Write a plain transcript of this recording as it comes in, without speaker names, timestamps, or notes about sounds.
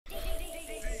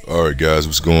Alright guys,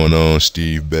 what's going on?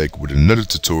 Steve back with another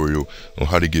tutorial on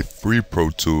how to get free Pro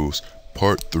Tools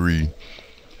part 3.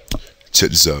 Check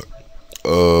this out.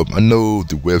 I know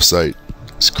the website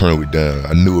is currently down.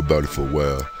 I knew about it for a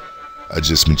while. I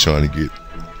just been trying to get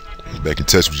back in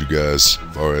touch with you guys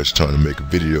as far as trying to make a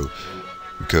video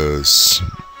because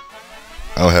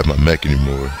I don't have my Mac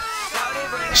anymore.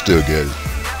 I still got it.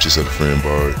 Just had a friend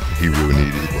borrow it. He really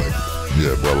needed it. Like,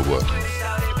 yeah, blah blah blah.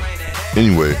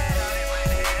 Anyway,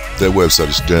 that website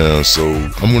is down, so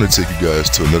I'm going to take you guys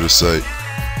to another site.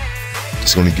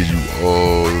 It's going to give you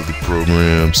all of the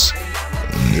programs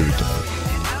and everything.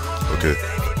 Okay.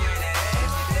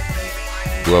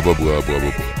 Blah blah blah blah blah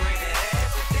blah.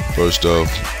 First off,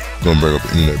 I'm going to bring up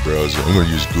an internet browser. I'm going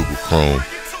to use Google Chrome.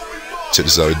 Check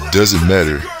this out. It doesn't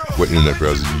matter what internet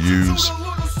browser you use.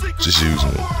 Just use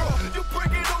one.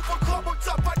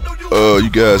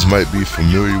 You guys might be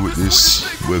familiar with this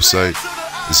website.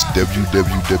 It's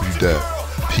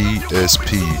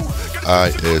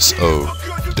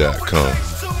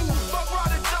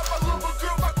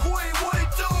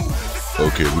www.pspiso.com.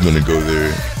 Okay, we're gonna go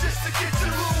there.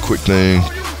 Quick thing,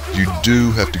 you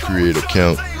do have to create an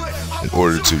account in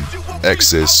order to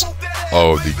access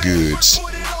all of the goods.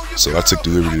 So I took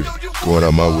the liberty of going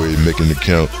out my way and making an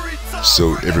account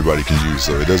so everybody can use.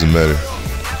 So it doesn't matter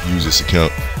if you use this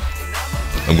account.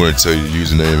 I'm going to tell you the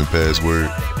username and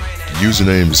password. The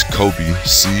username is Kobe.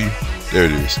 There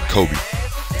it is, Kobe.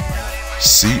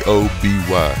 COBY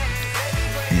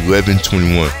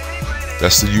 1121.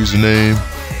 That's the username.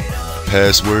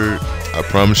 Password, I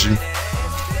promise you.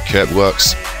 Cap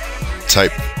locks.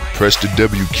 Type, press the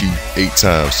W key 8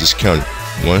 times. Just count it.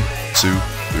 1, 2,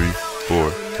 3,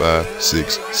 4, 5,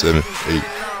 6, 7, 8.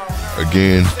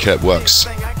 Again, cap locks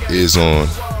is on.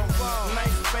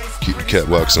 Keep the cap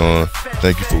locks on.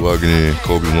 Thank you for logging in,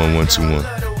 Kobe1121.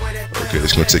 Okay,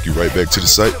 it's gonna take you right back to the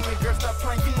site.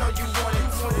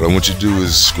 What I want you to do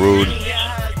is scroll.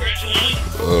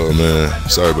 Oh man,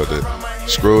 sorry about that.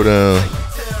 Scroll down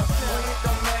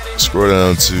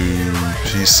to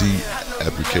PC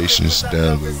applications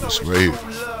downloads right here.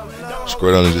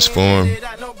 Scroll down to this form.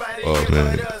 Oh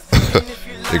man,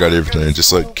 they got everything,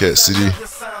 just like Cat City.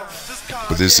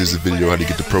 But this is the video how to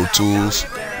get the Pro Tools.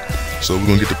 So we're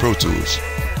gonna get the Pro Tools.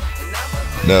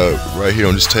 Now, right here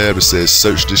on this tab, it says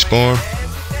search this form.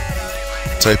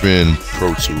 Type in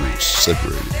Pro Tools,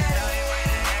 separate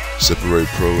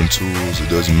Pro and Tools. It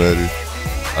doesn't matter.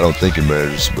 I don't think it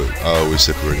matters, but I always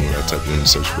separate when I type it in the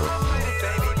search bar.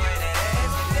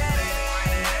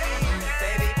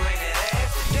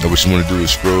 Now, what you want to do is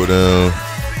scroll down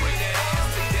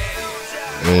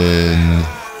and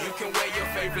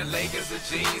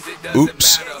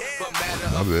oops,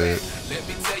 my bad.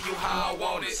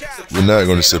 We're not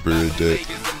going to separate that.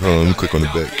 Hold on, let me click on the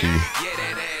back key.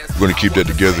 We're going to keep that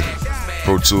together.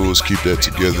 Pro Tools, keep that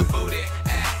together.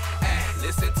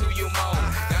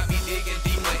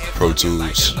 Pro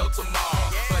Tools.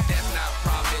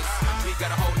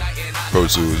 Pro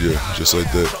Tools, yeah, just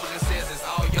like that.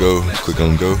 Go, click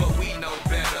on go.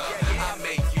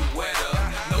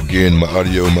 Again, my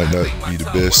audio might not be the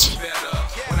best.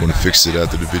 I'm going to fix it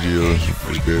after the video.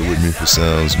 Just bear with me if it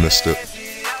sounds messed up.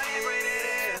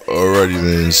 Alrighty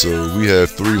then, so we have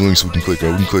 3 links we can click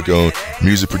on. We can click on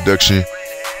music production.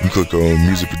 We can click on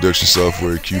music production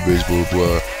software, Cubase, blah blah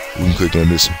blah. We can click on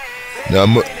this one. Now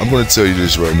I'm going to tell you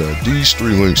this right now. These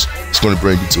 3 links, it's going to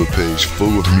bring you to a page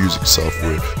full of music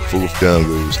software, full of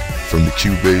downloads, from the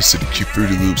Cubase to the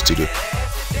Fruity Loops to the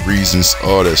Reasons,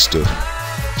 all that stuff.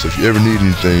 So if you ever need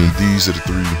anything, these are the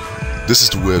 3. This is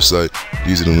the website.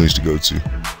 These are the links to go to.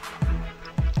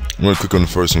 I'm going to click on the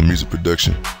first one, music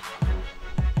production,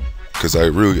 because I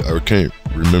can't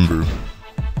remember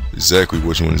exactly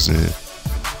which one is in.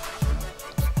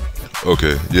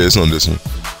 Okay, yeah, it's on this one.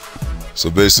 So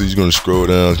basically, you're gonna scroll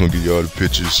down. It's gonna give you all the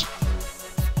pictures.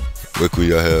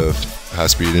 Luckily, I have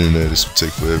high-speed internet. This will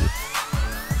take forever.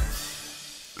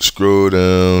 Scroll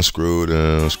down, scroll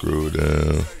down, scroll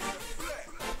down.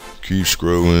 Keep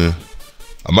scrolling.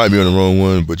 I might be on the wrong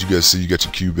one, but you guys see, you got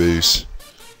your Cubase.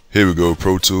 Here we go,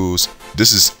 Pro Tools.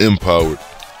 This is empowered.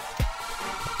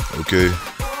 Okay,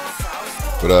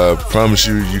 but I promise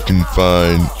you, you can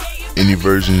find any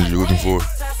versions you're looking for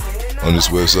on this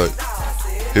website.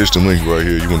 Here's the link right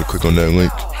here. You want to click on that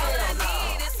link.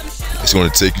 It's going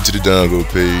to take you to the download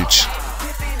page.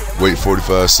 Wait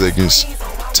 45 seconds.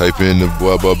 Type in the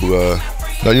blah blah blah.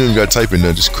 Now you don't even got to type in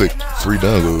that. Just click free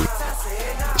download.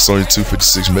 It's only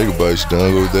 256 megabytes.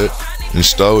 Download that.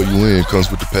 Install it. You in. Comes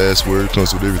with the password.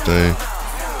 Comes with everything.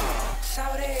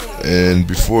 And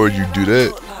before you do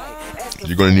that,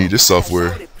 you're going to need this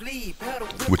software,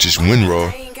 which is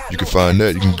WinRAR. You can find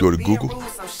that. You can go to Google,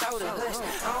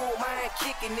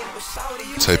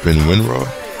 type in WinRAR,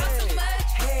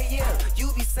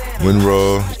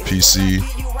 PC.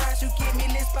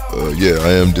 Yeah,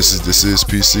 I am. This is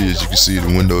PC. As you can see, the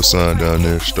Windows sign down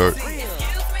there. Start.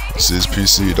 This is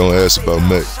PC. Don't ask about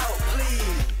Mac.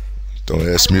 Don't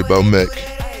ask me about Mac.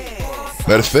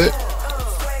 Matter of fact,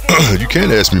 you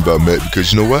can't ask me about Mac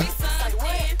because you know what?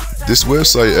 This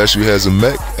website actually has a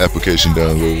Mac application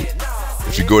downloaded.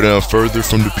 If you go down further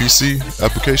from the PC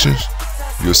applications,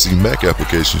 you'll see Mac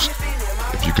applications.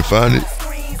 If you can find it,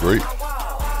 great.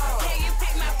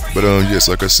 But yes,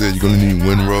 like I said, you're gonna need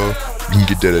WinRAR. You can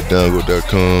get that at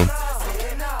download.com.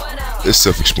 It's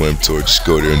self-explanatory. Just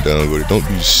go there and download it. Don't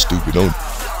be stupid. Don't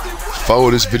follow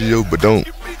this video, but don't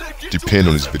depend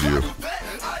on this video.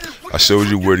 I showed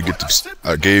you where to get the.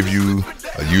 I gave you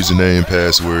a username,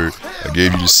 password. I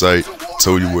gave you the site.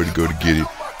 Told you where to go to get it.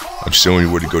 I'm showing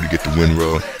you where to go to get the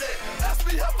WinRAR.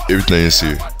 Everything is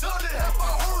here.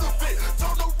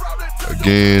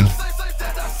 Again,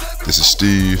 this is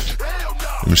Steve.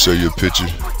 Let me show you a picture.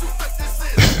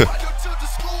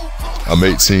 I'm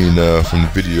 18 now from the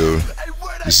video.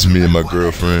 This is me and my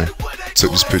girlfriend.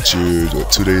 Took this picture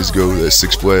 2 days ago at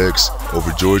Six Flags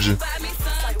over Georgia.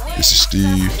 This is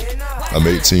Steve. I'm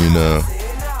 18 now.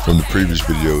 From the previous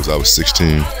videos, I was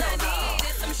 16.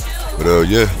 But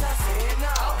yeah,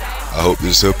 I hope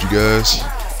this helped you guys.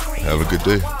 Have a good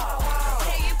day.